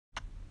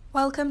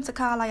Welcome to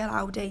Carlisle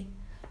Audi.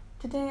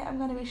 Today I'm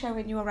going to be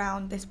showing you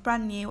around this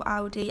brand new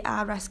Audi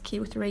RS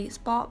Q3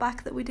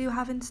 Sportback that we do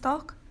have in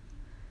stock.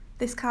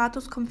 This car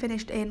does come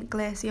finished in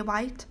Glacier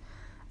white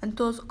and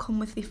does come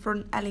with the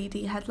front LED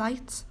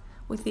headlights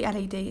with the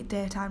LED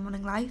daytime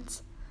running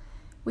lights.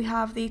 We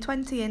have the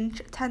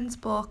 20-inch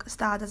 10-spoke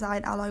star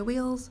design alloy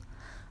wheels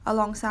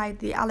alongside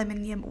the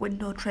aluminium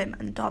window trim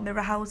and door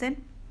mirror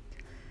housing.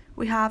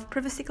 We have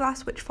privacy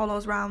glass which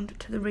follows round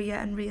to the rear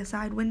and rear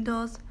side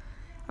windows,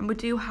 and we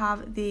do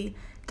have the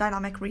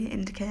dynamic rear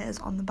indicators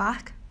on the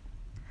back.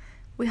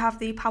 We have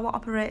the power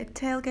operated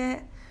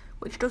tailgate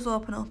which does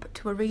open up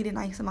to a really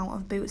nice amount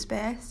of boot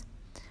space,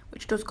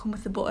 which does come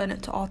with the button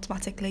to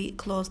automatically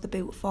close the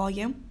boot for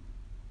you.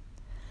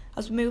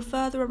 As we move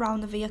further around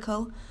the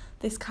vehicle,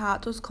 this car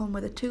does come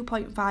with a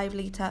 2.5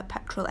 litre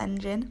petrol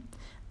engine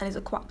and is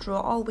a quattro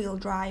all-wheel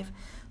drive,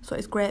 so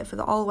it's great for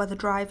the all-weather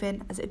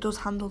driving as it does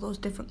handle those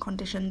different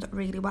conditions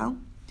really well.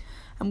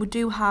 And we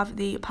do have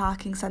the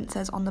parking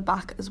sensors on the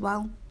back as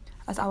well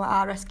as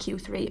our RS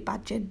Q3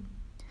 badging.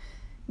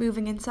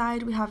 Moving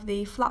inside, we have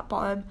the flat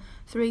bottom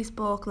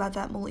 3-spoke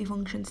leather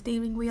multifunction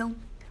steering wheel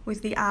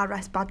with the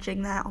RS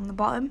badging there on the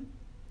bottom.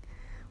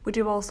 We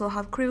do also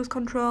have cruise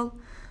control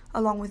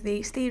along with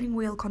the steering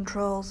wheel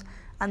controls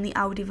and the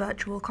Audi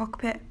virtual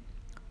cockpit,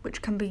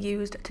 which can be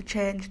used to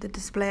change the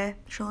display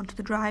shown to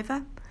the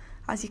driver,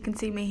 as you can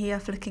see me here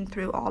flicking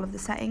through all of the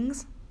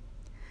settings.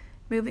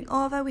 Moving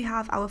over, we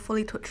have our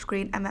fully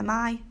touchscreen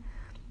MMI.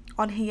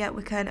 On here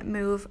we can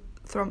move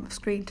from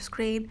screen to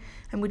screen,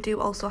 and we do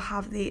also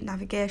have the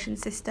navigation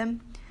system,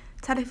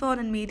 telephone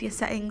and media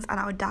settings, and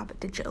our DAB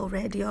digital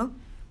radio.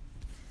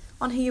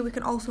 On here we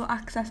can also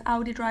access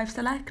Audi Drive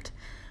Select,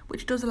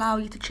 which does allow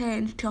you to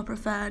change to your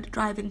preferred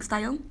driving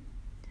style.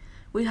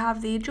 We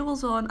have the dual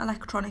zone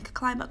electronic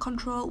climate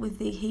control with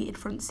the heated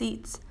front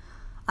seats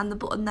and the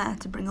button there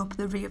to bring up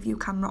the rear view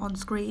camera on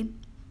screen,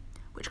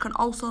 which can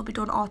also be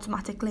done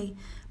automatically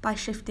by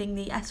shifting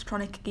the S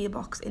Tronic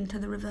gearbox into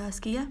the reverse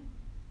gear.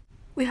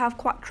 We have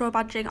quattro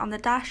badging on the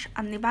dash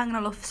and the Bang &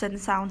 Olufsen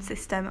sound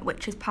system,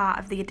 which is part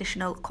of the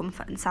additional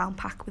comfort and sound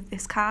pack with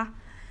this car.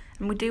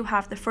 And we do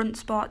have the front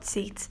sport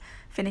seats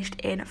finished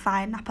in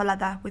fine Napa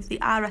leather with the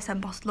RS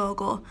embossed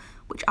logo,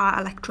 which are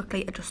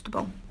electrically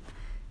adjustable.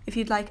 If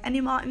you'd like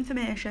any more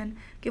information,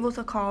 give us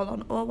a call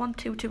on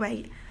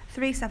 01228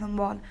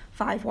 371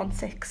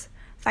 516.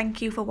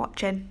 Thank you for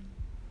watching.